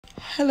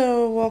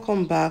Hello,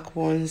 welcome back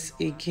once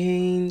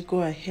again.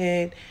 Go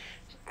ahead,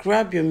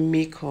 grab your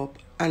makeup,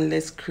 and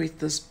let's create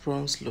this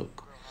bronze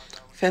look.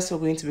 First, we're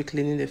going to be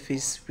cleaning the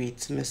face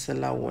with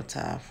micellar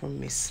water from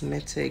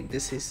Mismetic.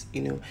 This is,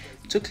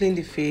 to clean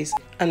the face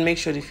and make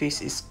sure the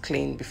face is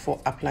clean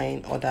before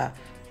applying other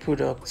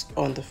products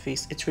on the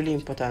face. It's really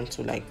important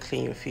to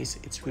clean your face.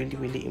 It's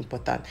really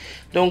important.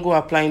 Don't go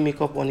applying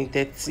makeup on a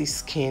dirty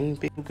skin.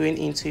 We're going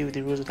into it with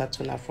the rose water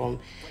toner from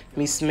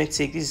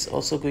Mismetic. This is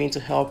also going to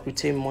help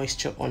retain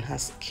moisture on her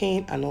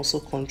skin and also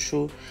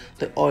control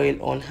the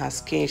oil on her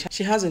skin.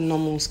 She has a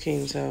normal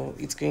skin, so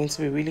it's going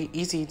to be really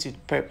easy to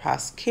prep her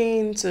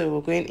skin. So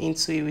we're going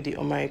into it with the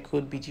Omari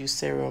Code BDU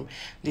serum.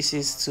 This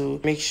is to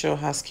make sure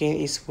her skin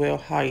is well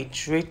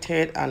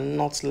hydrated and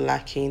not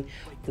lacking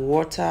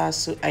water.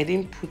 So I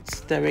didn't put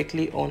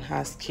directly on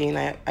her skin.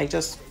 I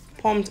just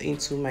pumped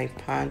into my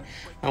pan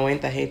and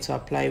went ahead to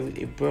apply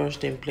with a brush,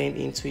 then blend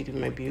into it with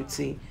my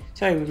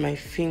with my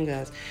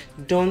fingers.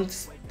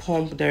 Don't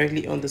pump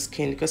directly on the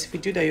skin, because if you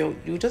do that,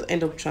 you just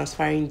end up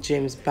transferring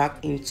gems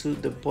back into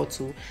the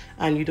bottle,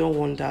 and you don't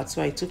want that.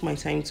 So I took my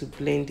time to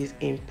blend this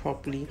in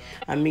properly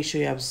and make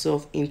sure you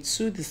absorb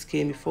into the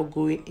skin before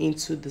going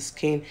into the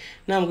skin.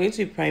 Now I'm going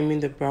to be priming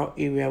the brow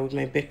area with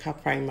my Becca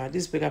primer.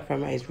 This Becca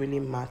primer is really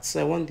matte,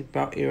 so I want the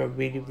brow area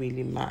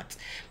really matte,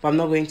 but I'm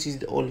not going to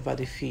use it all over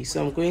the face.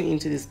 So I'm going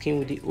into the skin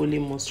with the Olay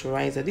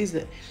moisturizer. This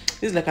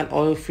is like an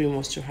oil-free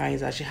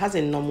moisturizer. She has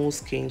a normal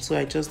skin, so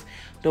I just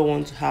don't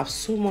want to have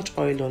so much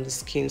oil on the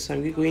skin. So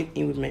I'm going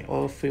in with my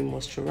oil-free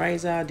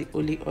moisturizer, the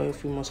Olay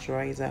oil-free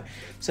moisturizer.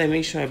 So I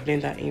make sure I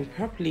blend that in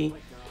properly.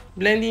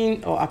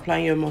 Blending or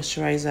applying your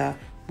moisturizer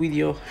with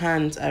your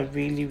hands are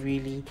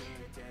really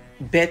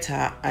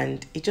better,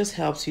 and it just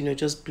helps,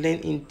 just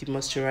blend in the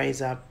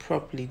moisturizer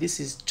properly. This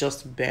is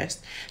just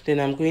best. Then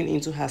I'm going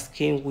into her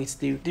skin with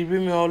the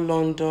Rimmel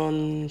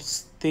London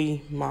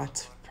Stay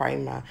Matte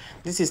primer.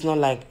 This is not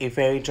like a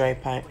very dry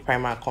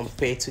primer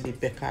compared to the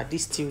Becca.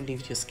 This still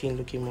leaves your skin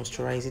looking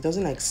moisturized. It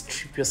doesn't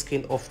strip your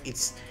skin of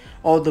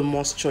all the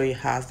moisture it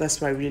has. That's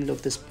why I really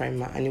love this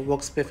primer, and it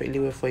works perfectly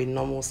well for a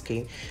normal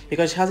skin,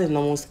 because she has a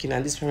normal skin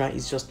and this primer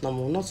is just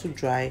normal, not too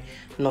dry,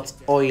 not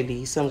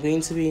oily. So I'm going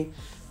to be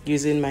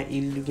using my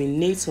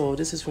illuminator.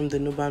 This is from the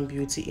Nuban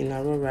Beauty in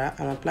Aurora.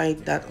 I'm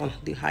applying that on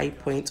the high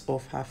point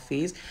of her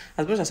face.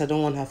 As much as I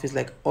don't want her face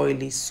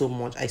oily so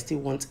much, I still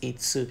want it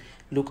to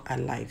look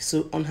alive.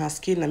 So on her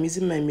skin, I'm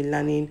using my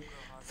Melanin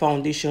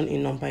foundation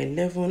in number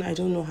 11. I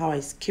don't know how I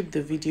skipped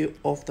the video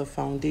of the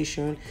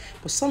foundation,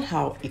 but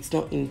somehow it's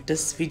not in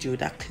this video.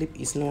 That clip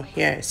is not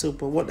here. So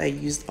but what I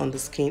used on the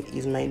skin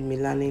is my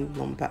Melanin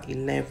number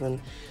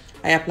 11.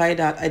 I applied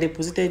that. I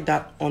deposited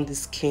that on the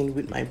skin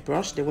with my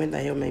brush. Then went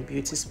ahead with my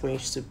beauty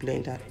sponge to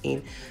blend that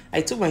in.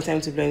 I took my time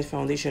to blend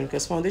foundation,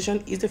 because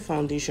foundation is the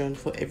foundation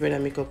for every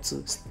other makeup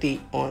to stay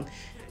on.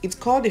 It's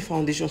called a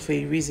foundation for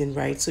a reason,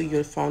 right? So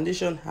your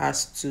foundation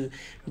has to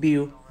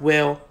be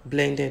well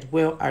blended,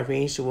 well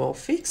arranged, well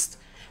fixed,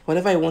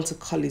 whatever you want to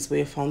call it, but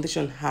your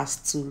foundation has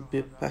to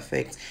be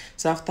perfect.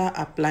 So after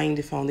applying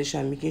the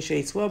foundation, making sure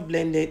it's well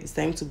blended, it's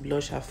time to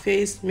blush her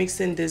face.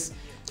 Mixing this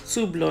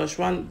two blush.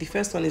 The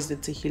first one is the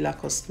Tehila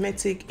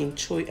Cosmetic in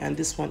Choi, and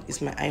this one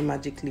is my Eye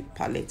Magic lip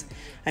palette.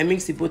 I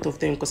mix the both of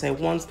them because I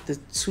want the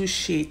two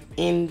shade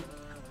in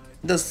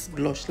this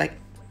blush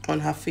on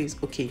her face.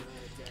 Okay,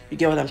 you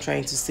get what I'm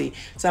trying to say.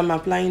 So I'm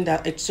applying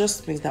that. It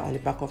just makes that on the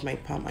back of my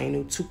palm. I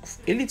took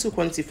a little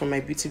quantity from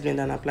my beauty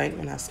blender and applying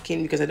on her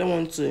skin, because I don't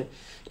want to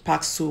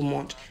pack so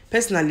much.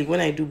 Personally,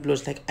 when I do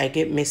blush, I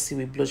get messy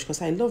with blush,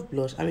 because I love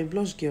blush. I'm a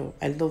blush girl.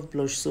 I love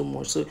blush so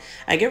much, so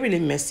I get really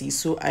messy.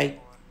 So I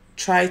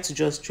try to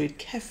just treat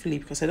carefully,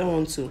 because I don't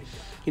want to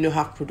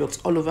have products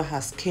all over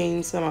her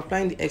skin. So I'm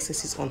applying the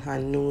excesses on her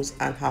nose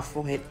and her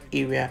forehead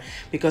area,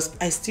 because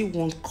I still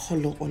want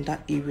color on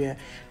that area.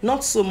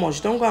 Not so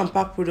much. Don't go and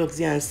pack products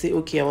here and say,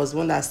 okay, I was the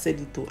one that said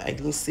it, though I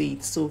didn't say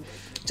it. So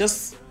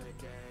just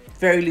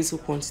very little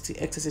quantity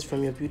excesses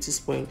from your beauty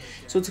sponge.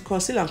 So to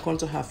conceal and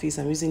contour her face,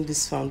 I'm using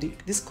this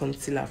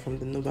concealer from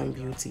the Nuban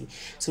Beauty.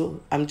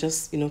 So I'm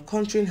just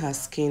contouring her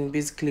skin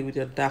basically with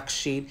a dark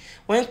shade.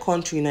 When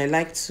contouring, I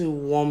like to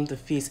warm the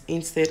face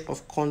instead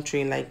of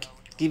contouring,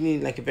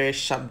 giving a very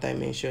sharp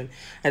dimension.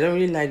 I don't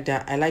really like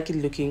that. I like it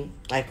looking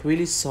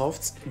really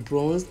soft,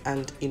 bronzed,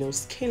 and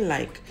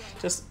skin-like,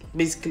 just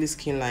basically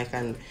skin-like.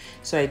 And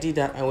so I did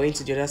that. I went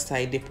to the other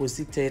side,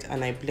 deposited,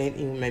 and I blend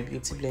in with my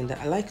beauty blender.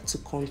 I like to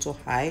contour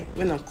high.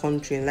 When I'm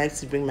contouring, I like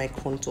to bring my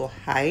contour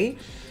high.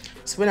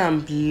 So when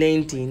I'm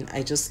blending,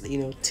 I just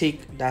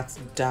take that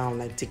down,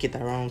 take it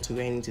around to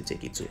where I need to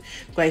take it to.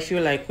 But I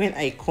feel like when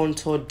I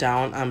contour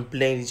down and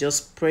blend, it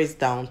just press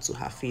down to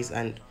her face,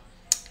 and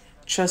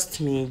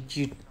trust me,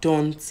 you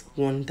don't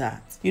want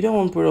that. You don't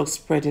want products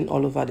spreading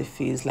all over the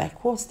face.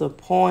 What's the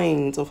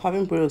point of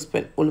having products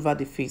spread all over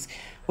the face?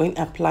 When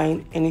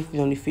applying anything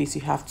on the face,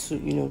 you have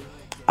to,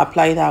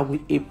 apply that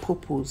with a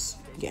purpose.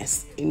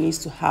 Yes, it needs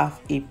to have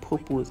a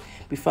purpose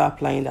before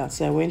applying that.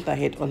 So I went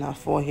ahead on her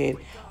forehead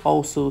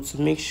also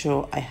to make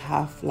sure I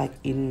have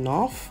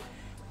enough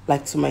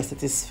like to my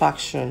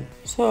satisfaction.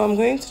 So I'm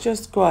going to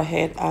just go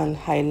ahead and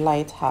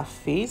highlight her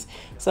face.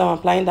 So I'm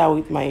applying that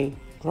with my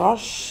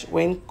brush.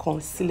 When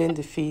concealing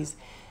the face,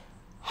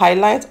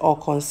 highlight or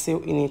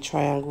conceal in a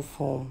triangle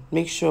form.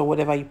 Make sure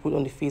whatever you put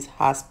on the face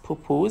has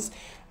purpose,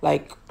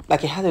 like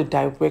it has a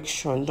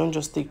direction. Don't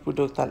just take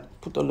product and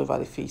put all over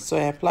the face. So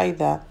I apply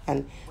that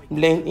and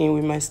blend in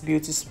with my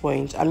beauty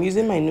sponge. I'm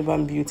using my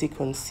Nuban Beauty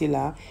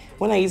concealer.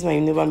 When I use my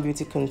Nuban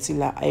Beauty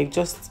concealer, I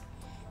just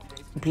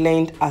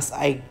blend as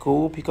I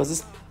go because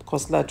this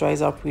concealer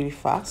dries out really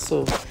fast.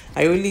 So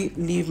I only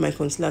leave my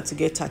concealer to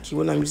get tacky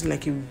when I'm using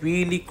like a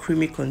really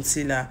creamy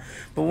concealer.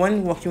 But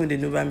when working with the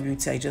Nuban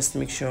Beauty, I just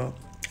make sure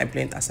I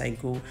blend as I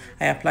go.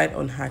 I applied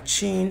on her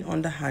chin,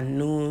 under her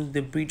nose,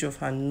 the bridge of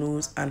her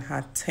nose, and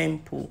her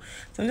temple.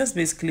 So I'm just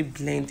basically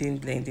blending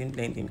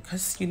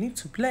because you need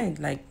to blend,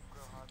 like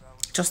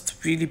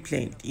just really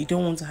blend. You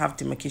don't want to have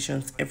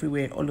demarcations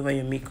everywhere all over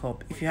your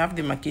makeup. If you have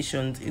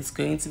demarcations, it's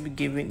going to be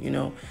giving, you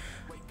know,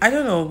 I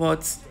don't know,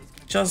 but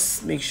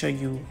just make sure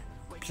you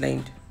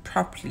blend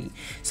properly.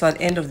 So at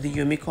the end of the day,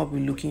 your makeup will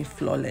be looking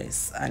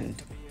flawless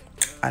and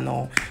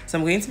all. So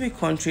I'm going to be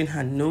contouring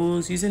her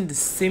nose using the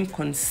same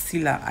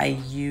concealer I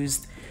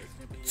used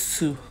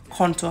to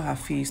contour her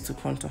face to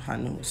contour her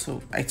nose.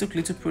 So I took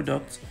little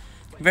product,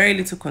 very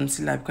little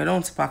concealer, because I don't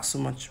want to pack so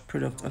much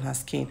product on her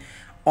skin,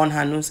 on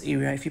her nose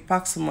area. If you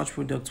pack so much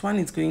product, one,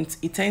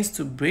 it tends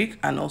to break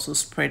and also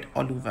spread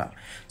all over.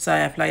 So I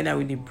apply that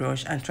with the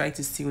brush and try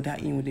to seal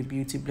that in with the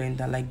beauty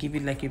blender, like give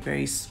it like a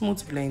very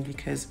smooth blend,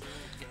 because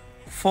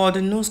for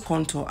the nose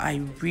contour, I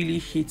really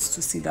hate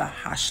to see that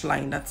harsh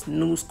line, that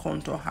nose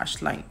contour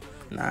harsh line.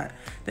 Nah,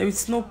 there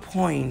is no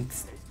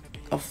point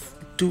of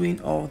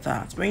doing all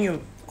that. When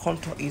your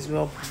contour is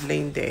well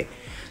blended,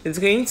 it's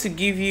going to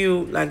give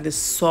you like the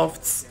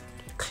soft,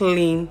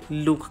 clean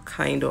look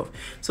kind of.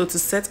 So to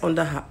set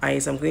under her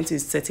eyes, I'm going to be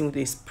setting with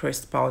this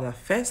pressed powder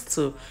first.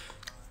 So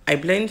I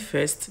blend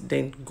first,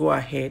 then go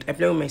ahead. I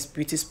blend with my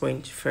beauty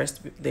sponge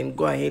first, then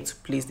go ahead to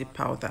place the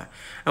powder.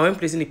 And when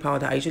placing the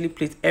powder, I usually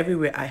place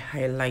everywhere I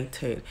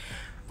highlighted.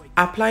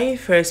 Applying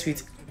first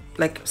with,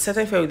 like,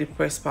 setting first with the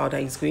pressed powder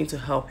is going to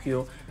help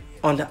you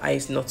under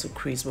eyes not to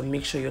crease, but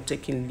make sure you're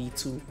taking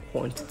little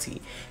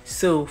quantity.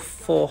 So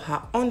for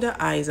her under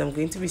eyes, I'm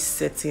going to be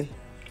setting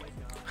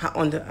her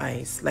under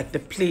eyes, like the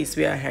place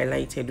where I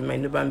highlighted with my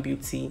Nuban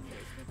Beauty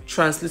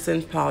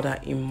translucent powder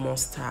in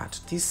mustard.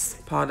 This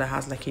powder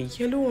has like a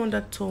yellow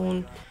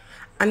undertone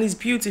and it's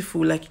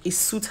beautiful, like it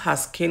suits her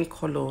skin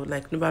color.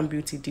 Like Nuban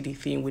Beauty did a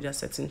thing with a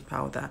setting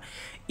powder.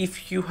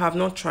 If you have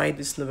not tried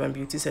this Nuban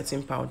Beauty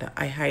setting powder,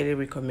 I highly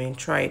recommend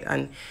try it,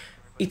 and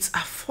it's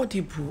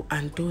affordable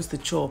and does the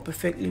job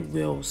perfectly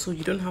well. So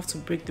you don't have to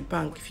break the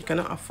bank if you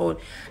cannot afford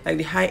like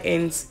the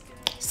high-end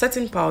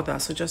setting powder.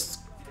 So just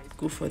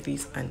go for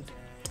this and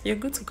you're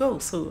good to go.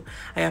 So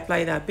I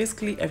apply that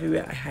basically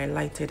everywhere I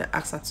highlighted. I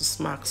asked her to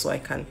smack so I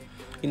can,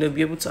 you know, be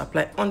able to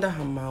apply under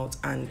her mouth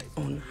and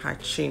on her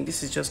chin.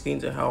 This is just going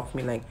to help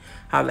me like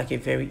have like a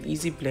very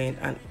easy blend,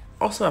 and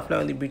also apply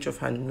on the bridge of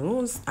her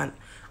nose and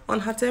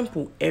on her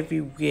temple,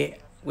 everywhere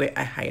where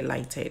I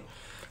highlighted.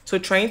 So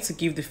trying to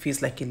give the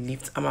face like a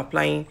lift, I'm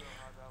applying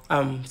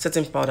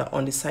setting powder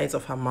on the sides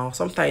of her mouth.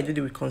 Sometimes I do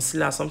it with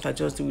concealer,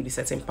 sometimes I just do with the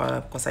setting powder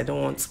because I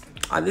don't want,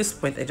 at this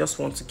point I just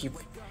want to give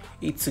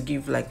it to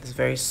give like this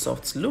very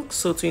soft look.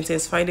 So to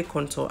intensify the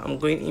contour, I'm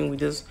going in with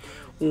this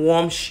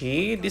warm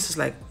shade. This is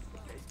like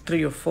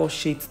 3 or 4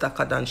 shades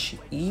darker than she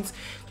is. So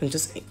I'm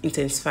just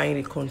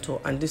intensifying the contour,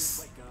 and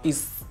this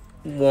is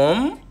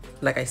warm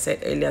like I said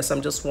earlier, so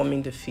I'm just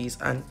warming the face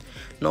and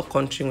not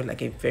contouring with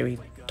like a very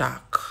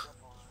dark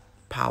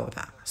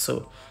powder.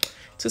 So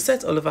to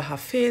set all over her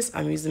face,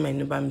 I'm using my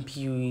Nuban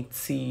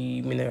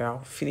Beauty mineral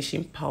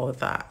finishing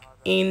powder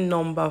in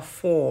number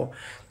 4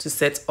 to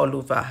set all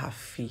over her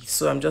face.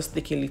 So I'm just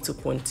taking little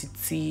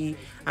quantity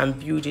and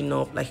building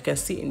up. Like you can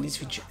see in this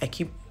video, I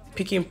keep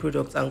picking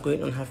products and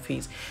going on her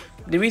face.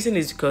 The reason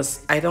is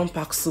because I don't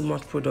pack so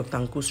much product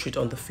and go straight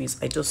on the face.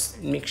 I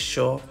just make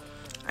sure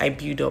I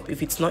build up.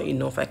 If it's not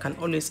enough, I can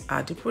always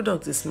add. The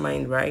product is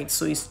mine, right?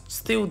 So it's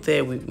still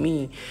there with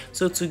me.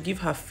 So to give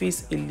her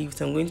face a lift,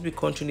 I'm going to be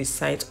contouring the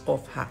sides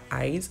of her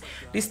eyes.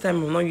 This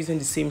time I'm not using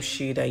the same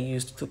shade I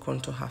used to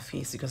contour her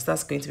face because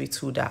that's going to be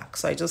too dark.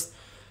 So I just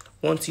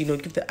want to, you know,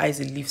 give the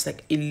eyes a lift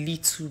like a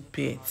little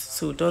bit.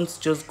 So don't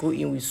just go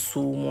in with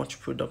so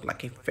much product,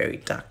 like a very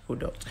dark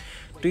product.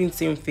 Doing the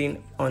same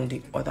thing on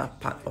the other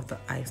part of the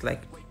eyes,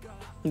 like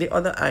the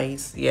other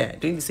eyes. Yeah,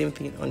 doing the same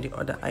thing on the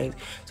other eyes.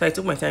 So I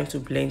took my time to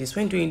blend this.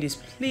 When doing this,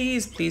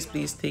 please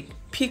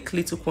pick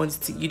little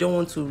quantity. You don't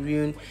want to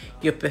ruin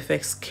your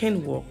perfect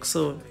skin work.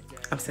 So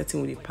I'm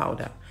setting with a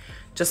powder.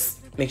 Just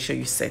make sure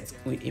you set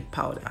with a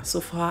powder.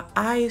 So for her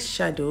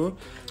eyeshadow,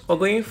 we're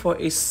going for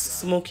a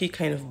smoky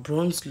kind of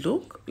bronze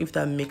look, if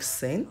that makes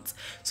sense.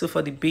 So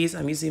for the base,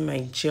 I'm using my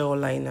gel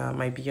liner,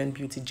 my Beyond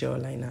Beauty gel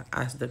liner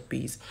as the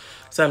base.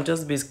 So I'm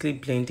just basically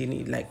blending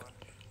it like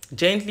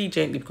gently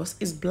because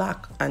it's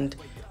black, and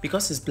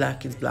because it's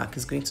black,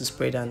 it's going to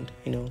spread and,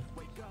 you know,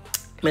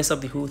 mess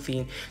up the whole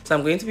thing. So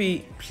I'm going to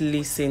be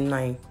placing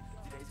my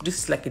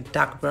this is like a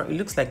dark brown. It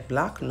looks like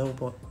black, no,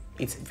 but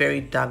it's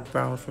very dark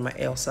brown from my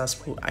Elsa's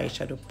Pro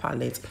eyeshadow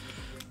palette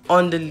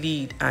on the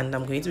lid, and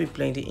I'm going to be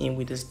blending in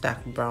with this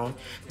dark brown.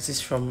 This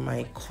is from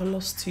my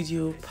Color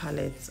Studio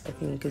palette, I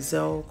think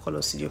Gazelle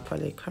Color Studio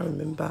palette, can't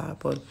remember,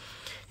 but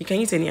you can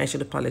use any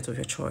eyeshadow palette of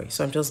your choice.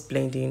 So I'm just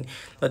blending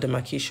the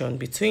demarcation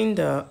between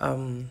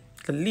the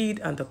lid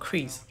and the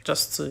crease,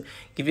 just to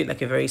give it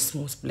like a very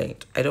smooth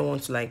blend. I don't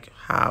want to like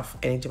have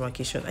any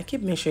demarcation. I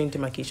keep mentioning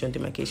demarcation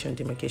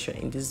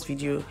in this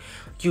video.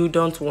 You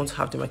don't want to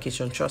have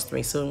demarcation, trust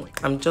me. So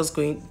I'm just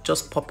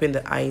popping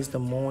the eyes the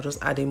more,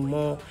 just adding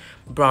more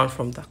brown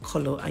from that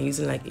color, and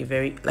using like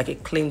a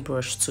clean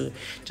brush to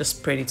just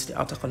spread it to the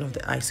outer corner of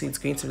the eye, so it's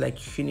going to be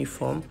like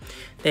uniform.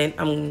 Then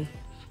I'm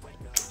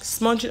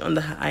smudging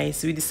under her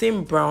eyes with the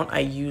same brown I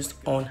used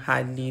on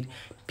her lid,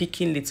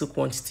 picking little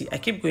quantity. I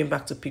keep going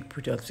back to pick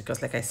products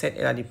because, like I said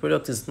earlier, the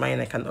product is mine.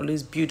 I can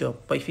always build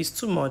up, but if it's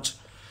too much,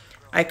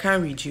 I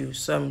can't reduce.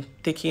 So I'm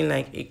taking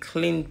like a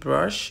clean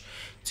brush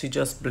to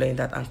just blend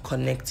that and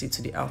connect it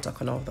to the outer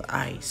corner of the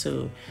eye.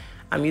 So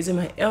I'm using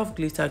my e.l.f.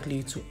 glitter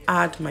glue to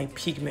add my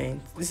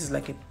pigment. This is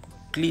like a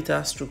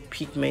glitter stroke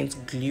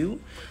pigment glue,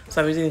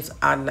 so I'm using it to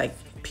add like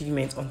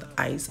pigment on the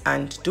eyes.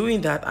 And doing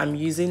that, I'm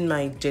using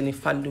my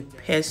Jennifer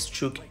Lopez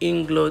stroke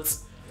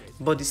Inglot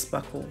body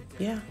sparkle,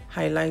 yeah,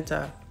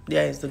 highlighter.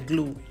 There is the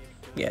glue,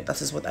 yeah,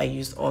 that is what I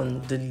used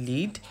on the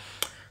lid.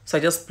 So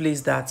I just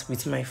place that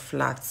with my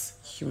flat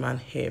human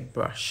hair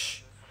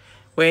brush.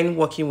 When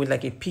working with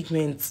like a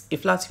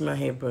flat human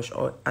hair brush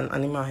or an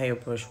animal hair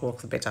brush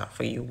works better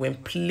for you when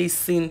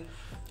placing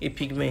a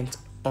pigment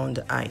on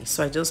the eye.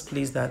 So I just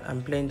place that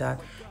and blend that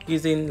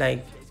using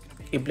like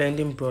a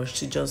blending brush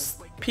to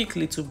just pick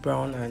little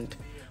brown and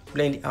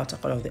blend the outer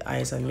corner of the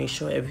eyes and make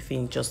sure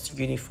everything just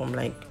uniform,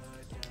 like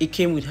it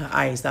came with her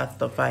eyes. That's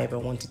the vibe I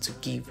wanted to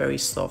give, very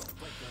soft.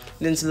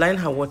 Then to line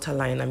her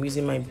waterline, I'm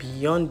using my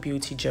Beyond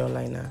Beauty gel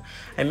liner.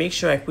 I make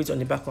sure I put it on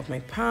the back of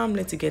my palm,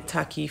 let it get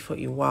tacky for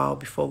a while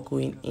before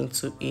going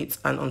into it,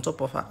 and on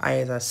top of her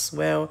eyes as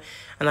well.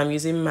 And I'm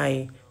using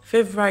my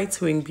favorite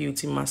Wing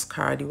Beauty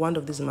mascara. The wand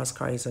of this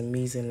mascara is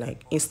amazing,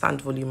 like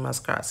instant volume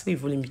mascara. See the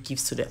volume it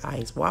gives to the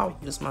eyes. Wow,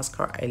 this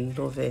mascara, I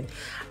love it.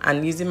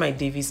 And using my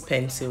Davis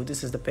pencil.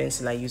 This is the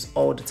pencil I use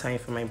all the time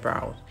for my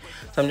brows.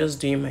 So I'm just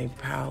doing my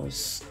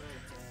brows,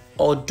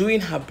 or doing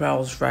her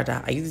brows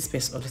rather. I use this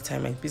pencil all the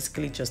time. I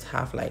basically just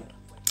have like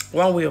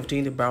one way of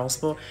doing the brows,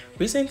 but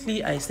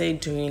recently I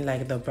started doing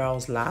like the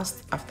brows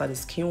last, after the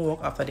skin work,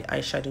 after the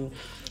eyeshadow.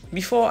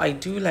 Before I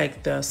do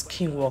like the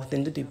skin work,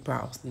 then do the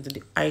brows, then do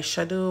the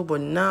eyeshadow.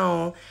 But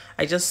now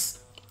I just,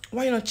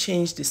 why not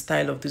change the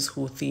style of this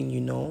whole thing, you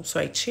know? So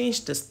I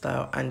changed the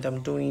style, and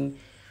I'm doing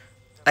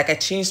like, I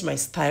changed my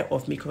style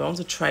of makeup. I want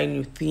to try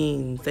new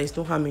things. There's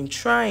no harm in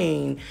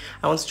trying.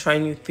 I want to try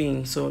new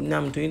things. So now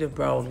I'm doing the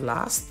brow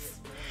last,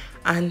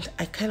 and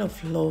I kind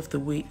of love the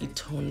way it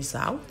turns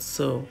out.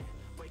 So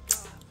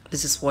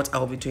this is what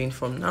I'll be doing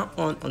from now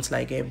on until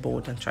I get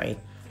bored and try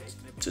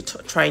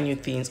new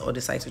things, or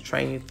decide to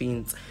try new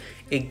things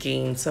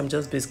again. So I'm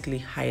just basically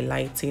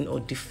highlighting or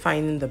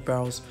defining the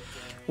brows.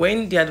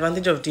 When the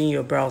advantage of doing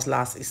your brows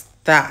last is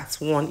that,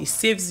 one, it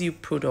saves you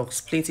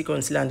products, plenty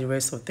concealer and the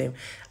rest of them.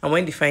 And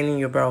when defining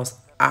your brows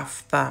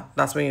after,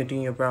 that's when you're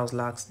doing your brows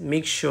last.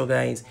 Make sure,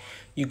 guys,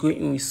 you go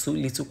in with so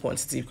little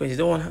quantity, because you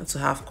don't want to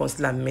have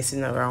concealer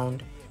messing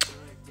around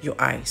your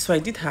eye. So I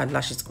did her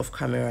lashes off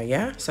camera,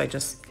 yeah, so I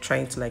just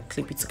trying to like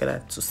clip it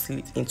together to seal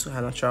it into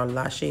her natural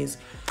lashes.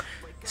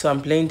 So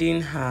I'm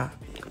blending her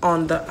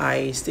under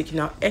eyes, taking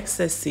out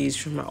excesses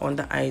from her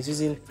under eyes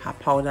using her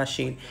powder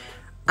shade.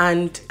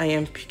 And I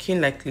am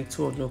picking like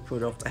little or no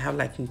product. I have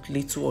like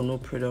little or no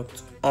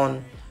product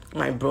on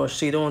my brush,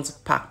 so you don't want to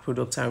pack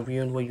product and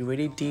ruin what you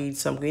already did.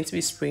 So I'm going to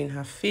be spraying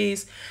her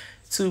face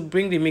to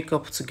bring the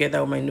makeup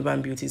together with my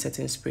Nuban Beauty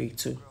setting spray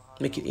to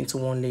make it into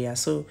one layer.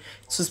 So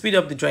to speed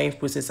up the drying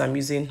process, I'm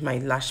using my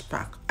lash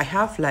pack. I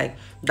have like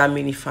that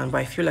mini fan, but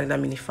I feel like that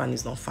mini fan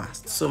is not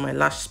fast, so my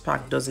lash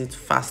pack does it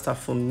faster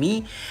for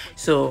me.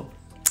 So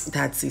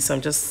that's it. So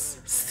I'm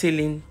just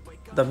sealing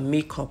the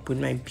makeup with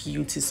my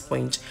beauty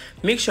sponge.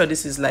 Make sure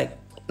this is like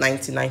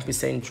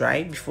 99%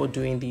 dry before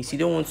doing this. You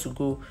don't want to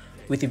go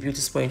with a beauty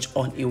sponge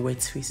on a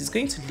wet face. It's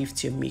going to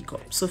lift your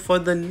makeup. So for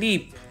the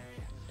lip,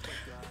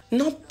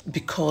 not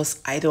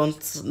because I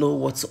don't know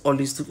what to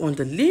always do on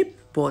the lip,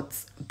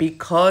 but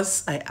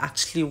because I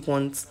actually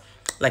want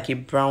like a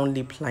brown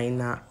lip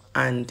liner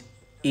and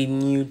a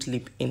nude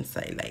lip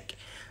inside, like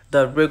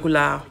the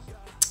regular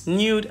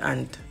nude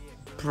and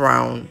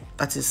brown.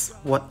 That is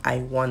what I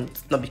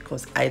want, not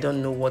because I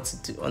don't know what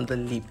to do on the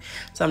lip.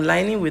 So I'm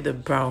lining with the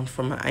brown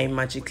from my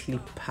iMagic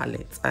lip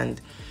palette,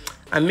 and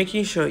I'm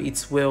making sure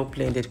it's well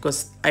blended,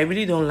 because I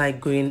really don't like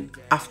going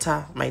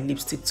after my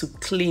lipstick to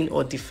clean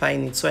or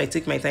define it. So I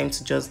take my time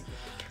to just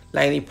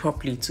line it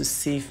properly to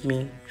save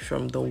me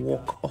from the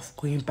work of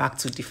going back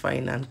to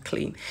define and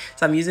clean.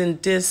 So I'm using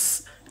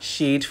this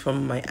shade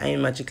from my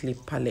iMagic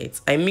lip palette.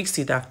 I mixed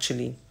it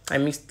actually. I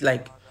mixed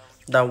like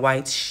that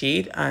white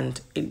shade and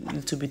a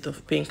little bit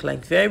of pink,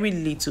 like very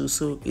little,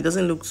 so it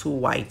doesn't look too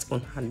white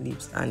on her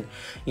lips. And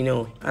you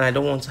know, and I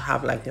don't want to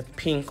have like the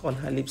pink on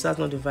her lips. That's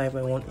not the vibe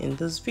I want in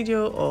this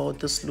video, or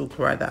this look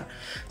rather.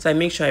 So I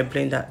make sure I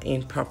blend that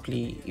in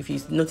properly. If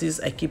you notice,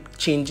 I keep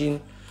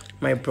changing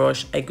my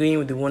brush. I go in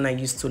with the one I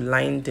used to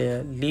line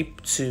the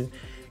lip to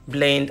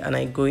blend, and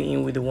I go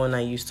in with the one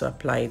I used to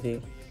apply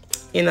the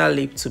inner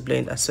lip to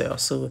blend as well.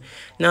 So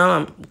now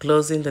I'm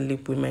glossing the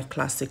lip with my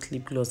classic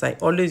lip gloss. I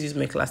always use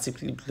my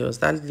classic lip gloss.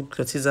 That lip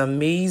gloss is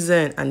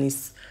amazing and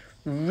it's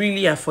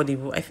really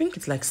affordable. I think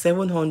it's like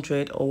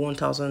 700 or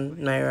 1000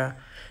 naira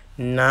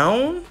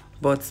now,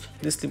 but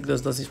this lip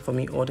gloss does it for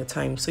me all the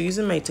time. So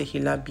using my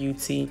Tehila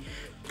Beauty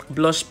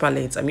blush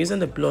palette, I'm using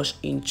the blush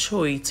in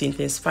Choi to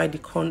intensify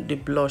the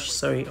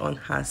blush on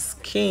her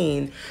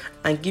skin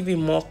and give it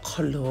more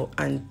color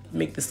and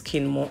make the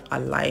skin more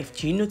alive.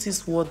 Do you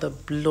notice what the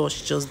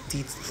blush just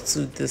did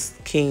to the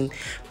skin?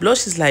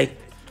 Blush is like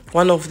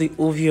one of the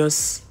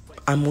obvious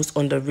and most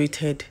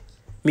underrated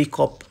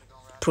makeup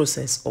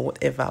process or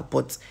whatever,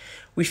 but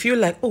we feel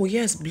like, oh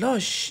yes,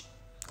 blush,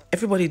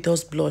 everybody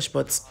does blush,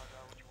 but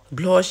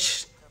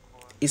blush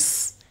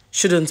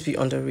shouldn't be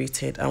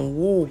underrated. And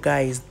whoa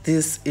guys,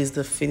 this is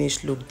the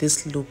finished look.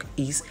 This look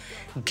is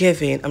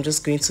giving. I'm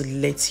just going to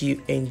let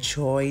you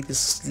enjoy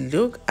this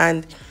look,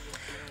 and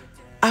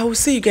I will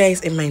see you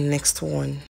guys in my next one.